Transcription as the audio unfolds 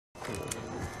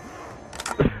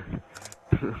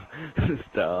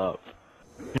Stop.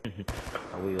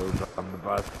 Wheels on the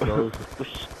bus goes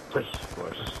push, push,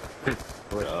 push,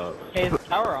 push. Hey, is the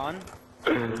tower on?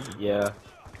 Yeah.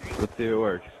 Let's see if it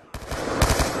works.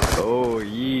 Oh,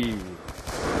 yee.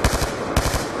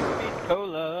 Hey,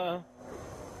 cola.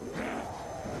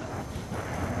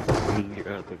 You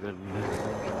got the good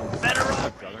news. Better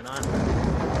off, Juggernaut.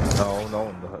 No, no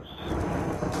one does.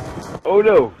 Oh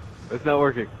no! It's not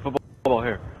working. Football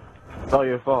here. It's all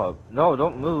your fault. No,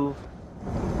 don't move.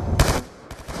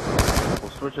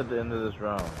 We'll switch at the end of this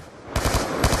round. Because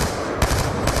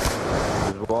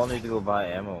we'll all need to go buy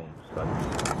ammo and stuff.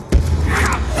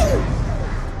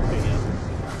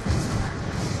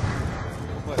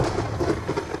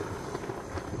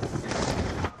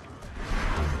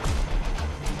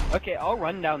 Okay, I'll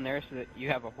run down there so that you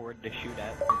have a horde to shoot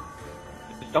at.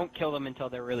 Just don't kill them until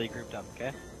they're really grouped up,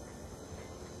 okay?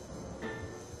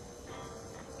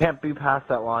 Can't be past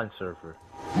that line, Surfer.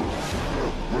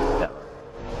 Yeah.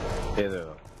 Okay, there.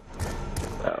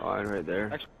 That line right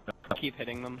there. Actually, keep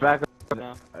hitting them. Back up.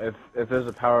 No. If there's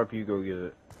a power up, you go get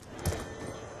it.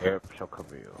 Yep, she'll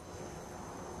cover you.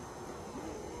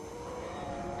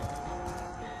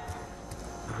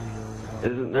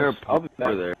 Isn't there a pub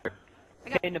over there?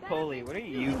 Hey, Napoli, what are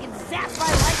you? Zapped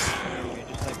by lightning. You're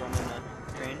just like running the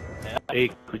train? Hey,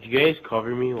 could you guys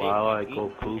cover me while I go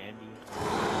poop?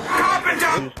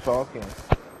 Who's talking?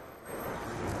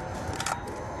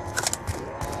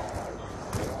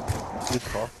 Who's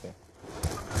talking?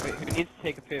 Wait, who needs to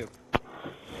take a poop?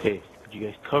 Hey, could you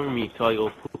guys cover me till I go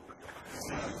poop?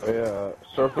 Oh yeah,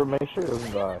 Surfer, make sure he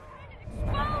doesn't die.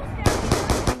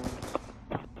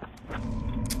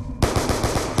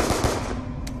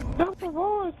 Stop the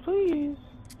voice, please.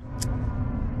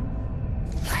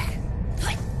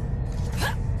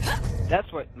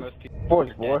 That's what most people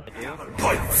Boys, do.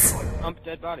 Pump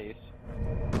dead bodies.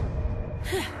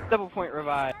 Double point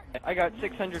revive. I got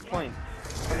 600 points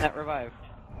from that revive.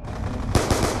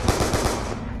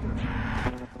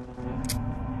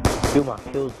 Do my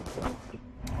kills.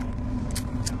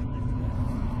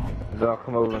 Then I'll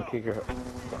come over and kick her.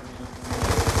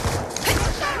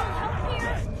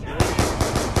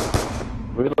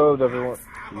 Reload, everyone.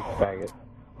 You faggot.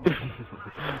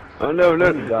 Oh no,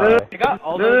 no, no, no, I got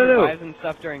all those revives and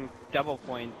stuff during double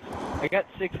points. I got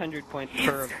 600 points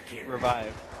per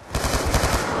revive.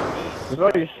 It's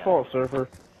not your fault, Surfer.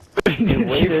 You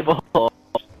waited.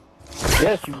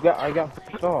 Yes, I got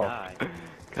pissed off.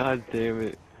 God damn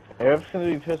it. Eric's gonna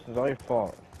be pissed, it's all your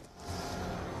fault.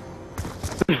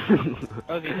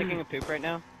 Oh, is he taking a poop right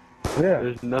now? Yeah.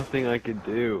 There's nothing I can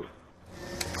do.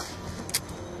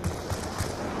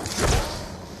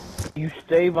 You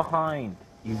stay behind.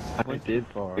 You I went did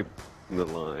too far. skip the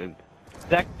line.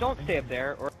 Zach, don't stay up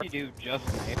there, or if you do, just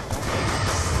snipe.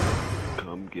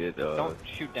 Come get Don't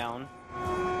shoot down.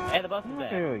 Hey, the bus is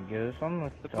back. Here we go.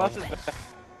 The bus is back.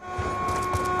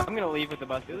 I'm gonna leave with the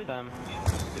bus this time.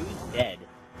 Who's dead?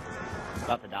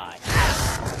 About to die.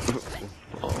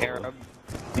 Arab.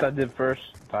 I died first,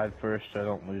 so I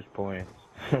don't lose points.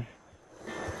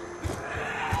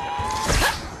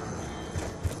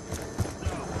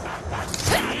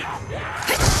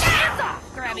 Hands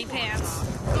off, grabby pants.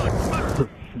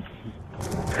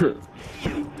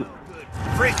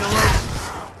 Break alert!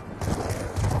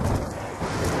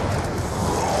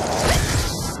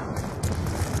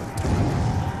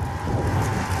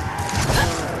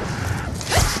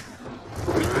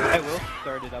 I will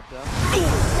start it up though.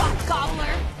 Rock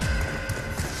gobbler.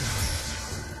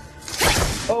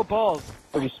 Oh, balls!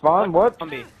 You spawn? What?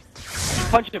 Zombie.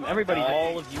 Punch him, everybody.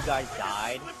 All of you guys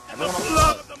died. Everyone on the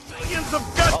Blood bus. of the millions of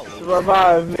guts!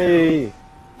 Revive me!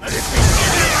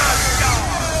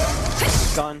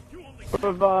 Gone.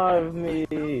 Revive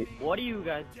me! What are you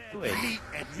guys doing?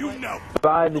 And you know.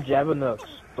 Revive the Javanooks,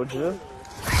 would you?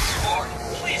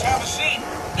 Please have a seat.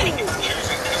 Choosing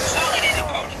consolidated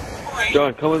code. Great.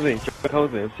 John, come with me. John, come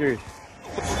with me. I'm serious.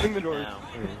 Open the doors. Now.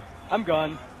 I'm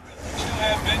gone. Still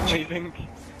have been Leaving.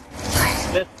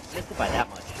 Missed it by that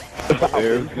much.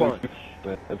 Eric's gonna be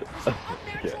yeah.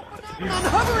 I'm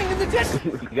hovering in the dead.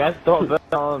 You guys don't let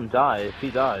him die. If he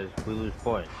dies, we lose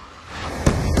points.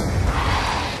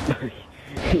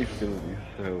 He's gonna be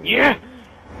so. Yeah!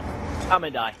 I'm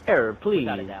gonna die. Error, please.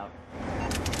 Without a doubt.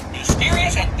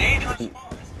 mysterious and dangerous forest.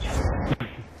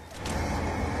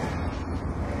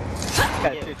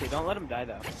 Yeah, seriously, don't let him die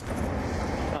though.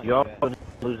 Not You all bad.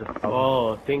 lose a power.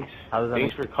 Oh, thanks. How does that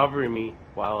Thanks for covering me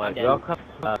while I. You all come.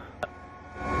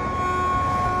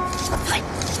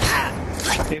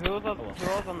 Hey, who was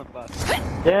on the bus?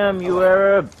 Damn you,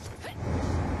 Arab!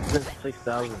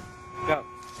 6,000. Go.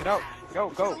 Get out. Go,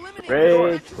 go.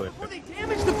 Rage quit. Before they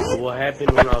damage the beach. What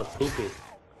happened when I was pooping?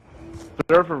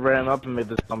 Surfer ran up and made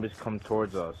the zombies come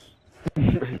towards us.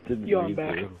 Didn't Yo, I'm need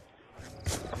back. to.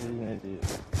 What are you gonna do?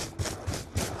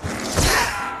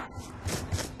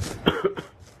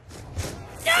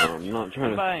 I'm not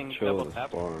trying Buying to chill double this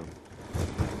tap. farm.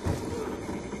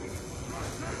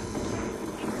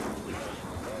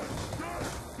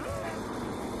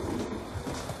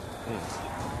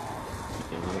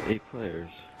 Yeah, 8 players.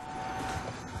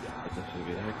 But this will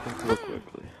get hectic real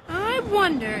quickly. I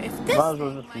wonder if this Might as well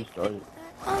thing just might restart get it.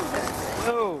 that other.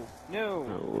 No,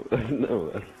 no, No, no,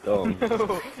 that's dumb.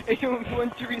 no. I don't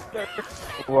want to restart.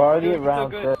 We're already Doing at so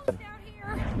round good. 10.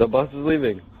 The bus is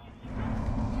leaving.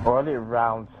 We're already at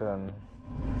round 10.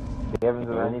 We haven't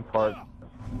done any part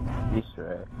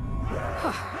Easter egg. I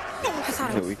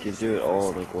thought Yeah, it we was can do it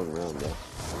all in like one round though.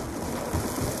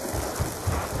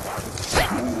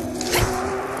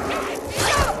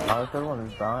 How is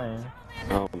everyone dying?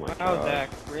 Oh my Wow, god. Zach,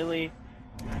 really?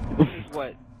 This is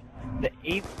what? The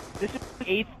 8th? This is the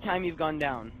 8th time you've gone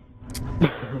down.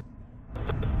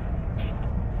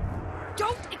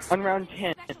 Don't On round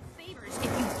 10. special favors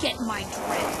if you get my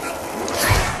drift.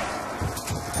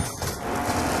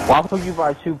 Why would you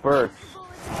buy 2 perks?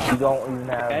 You don't even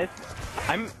have. Guys,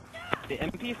 the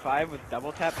MP5 with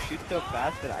double tap shoots so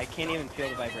fast that I can't even feel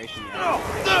the vibration yet.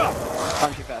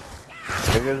 Gone too fast.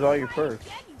 There goes all your perks.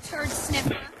 You turd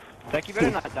sniffer. Zach, you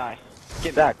better not die.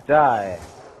 Get me. Zach, die.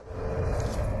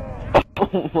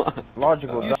 Oh my.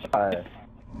 Logical, die.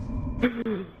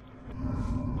 Am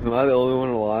I the only one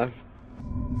alive?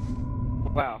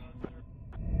 Wow.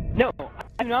 No,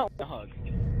 I do not want a hug.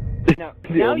 Now, The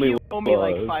now only you one owe me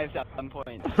like alive. 5,000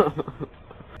 points.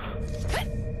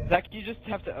 Zach, you just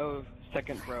have to owe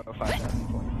second bro 5,000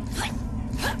 points.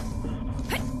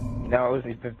 Now it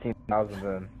was 15,000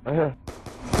 then.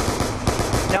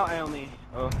 Now I only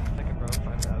owe second bro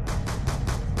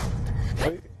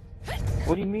 5,000.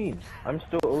 What do you mean? I'm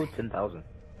still owed 10,000.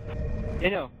 I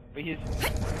know, but he's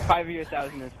 5 of your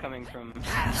 1,000 is coming from.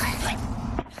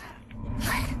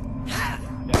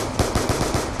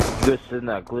 Good in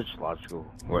that glitch logical.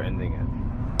 We're ending it.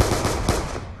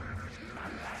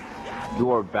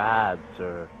 You are bad,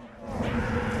 sir.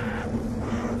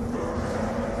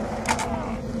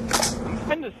 I'm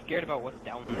kind of scared about what's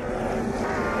down there.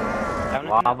 Down in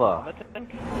the Lava. lava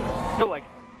tank? No, like,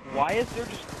 why is there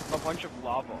just a bunch of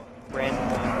lava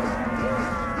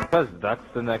randomly? Because that's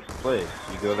the next place.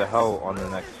 You go to hell on the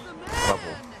next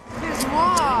level. It's moi!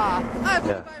 I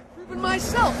believe Yeah. I've proven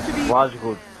myself to be.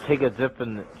 Logical, take a dip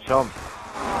and jump.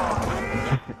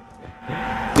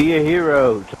 Be a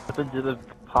hero. Jump into the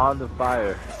pond of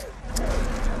fire.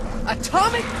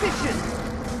 Atomic fission!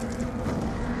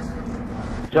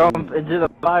 Jump into the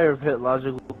fire pit,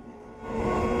 Logical.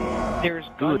 There's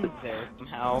Do guns it. there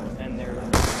somehow, and there's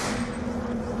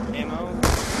ammo,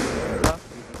 stuff,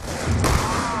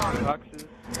 boxes.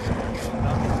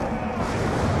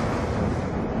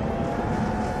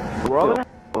 We're all gonna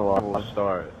have a lot of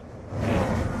stars.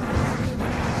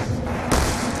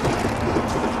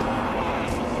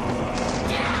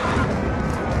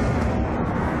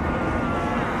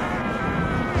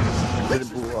 It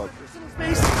blew up.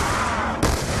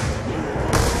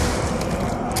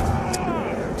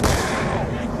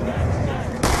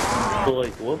 So,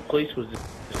 like, what place was this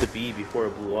to be before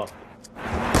it blew up?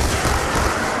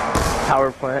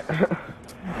 Power plant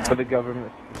for the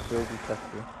government facility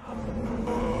testing.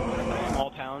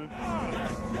 Small town.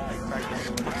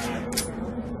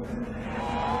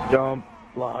 Jump,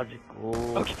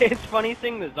 Logical. Okay, it's funny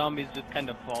seeing the zombies just kind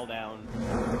of fall down.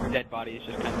 Or dead bodies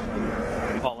just kind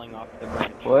of falling off the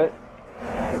branch. What?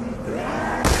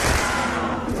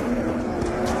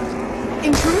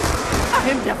 In truth, I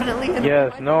am definitely in.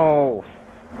 Yes, no.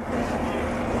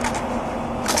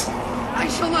 I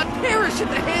shall not perish at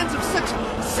the hands of such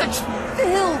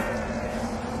filth.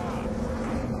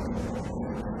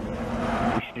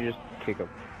 We should just kick him.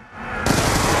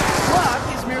 Luck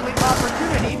is merely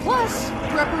opportunity plus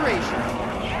preparation.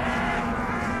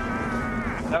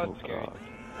 That was scary.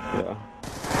 Yeah.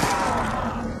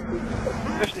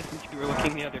 Especially since you were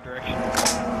looking the other direction.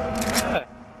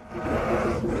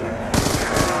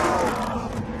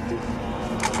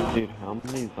 Dude, how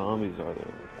many zombies are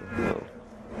there? What the hell?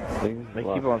 Things They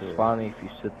locked keep on here. spawning if you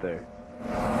sit there.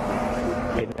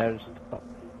 They never stop.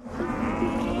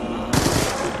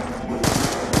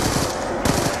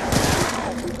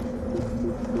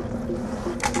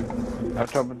 I'll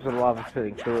jump into the lava pit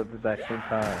and kill it at the back same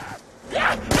time.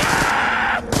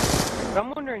 What I'm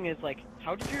wondering is, like,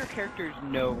 how did your characters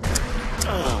know?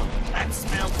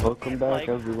 Welcome back, Like-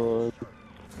 everyone.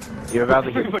 You're about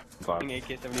to get Everybody Fuck.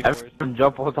 AK-74s. Everyone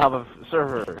jump on top of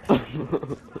server.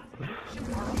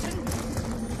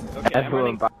 Okay, I'm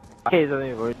running. Everyone buy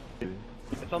AK-74s.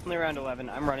 It's only around 11.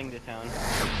 I'm running to town.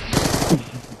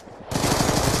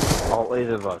 All 8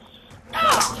 of us.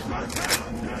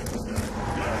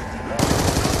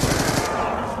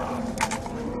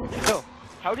 So,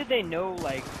 how did they know,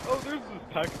 like, oh, there's this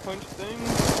pack-punch thing?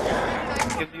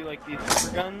 It gives you, like, these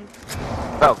super guns?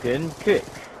 Falcon kick.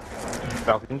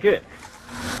 Falcon kick.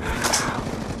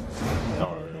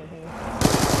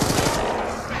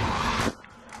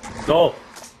 Go!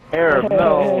 Arab,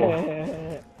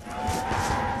 no.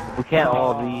 We can't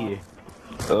all be.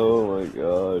 Oh my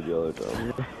god, y'all are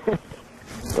dumb.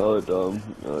 Y'all are dumb.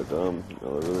 Y'all are dumb.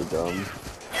 Y'all are really dumb.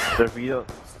 Sir, you don't.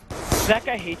 Zach,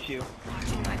 I hate you.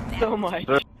 So much.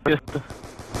 Sir,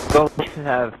 don't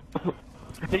have.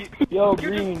 Yo, you're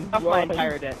Green, just off my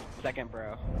entire debt second,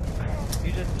 bro.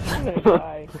 You just...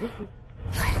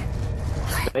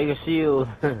 Make a shield.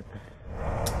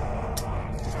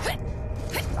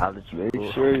 I'll let you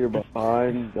Make sure you're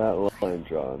behind that line,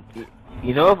 John.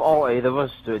 You know, if all 8 of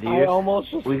us stood here,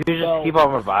 we could just fell. keep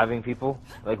on reviving people.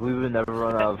 Like, we would never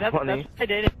run out of money. That's what I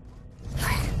did.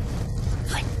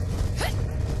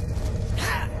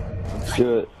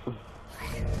 Do it.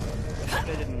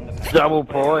 Double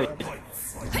point.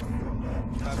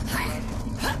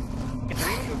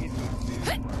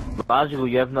 Logical,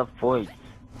 you have enough points.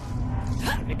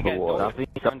 Nothing.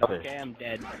 Okay, I'm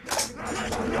dead.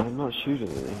 I'm not shooting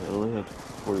anything. I only have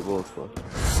 40 bullets left.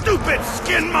 Stupid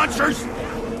skin munchers!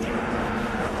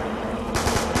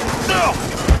 No!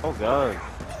 Oh god.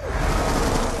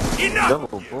 Enough!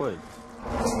 Double points.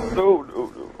 No, no,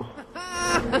 no.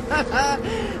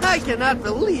 I cannot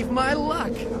believe my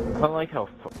luck. I don't like how.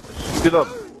 Get up,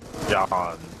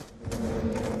 John.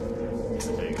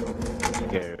 There you go.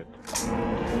 Scared.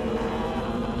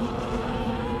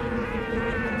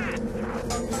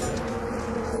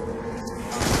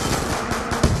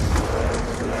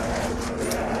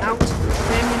 Out.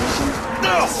 Ammunition.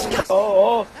 No!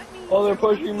 Oh, they're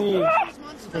pushing me.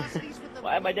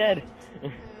 Why am I dead?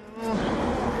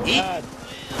 Eat.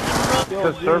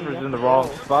 Because server's in the wrong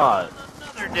spot.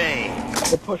 Another day.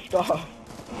 They're pushed off.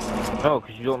 No,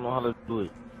 because you don't know how to do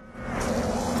it.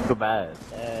 So bad.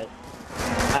 I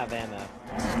have ammo.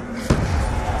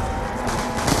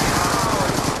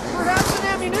 Perhaps an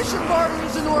ammunition bottle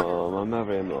is in order. I'm out of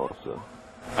ammo also.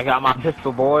 I got my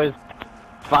pistol, boys.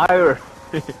 Fire!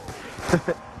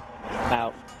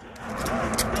 Out.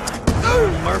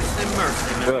 Mercy,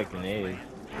 mercy. I feel like grenades.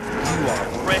 You are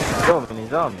ready. So many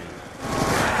zombies.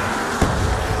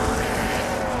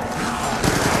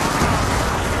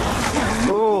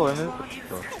 Oh, and it's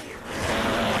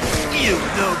You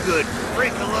no good,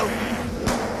 Frickalo.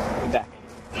 Be back.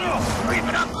 Creep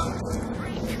it up.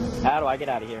 How do I get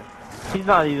out of here? he's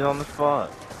not even on the spot.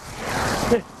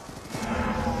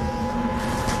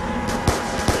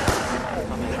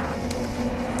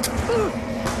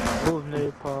 Oh,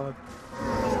 napalm.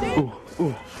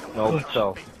 Ooh. No,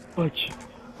 so. Watch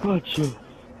you.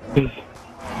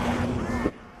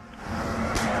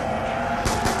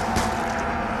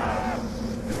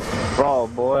 Brawl,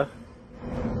 boy.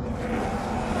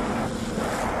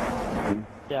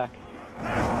 Jack.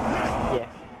 Yeah.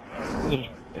 Yeah.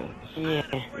 Yeah.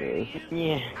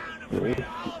 Yeah.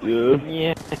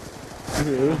 Yeah.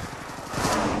 Yeah.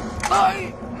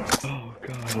 I. Oh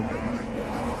god.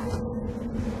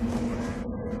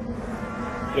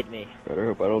 Hit me. Better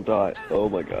hope I don't die. Oh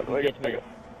my god. Hit me.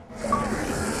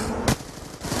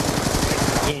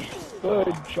 Yeah.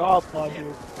 Good job,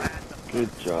 Roger.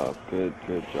 Good job. Good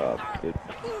job.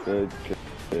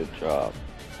 Good job.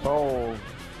 Oh.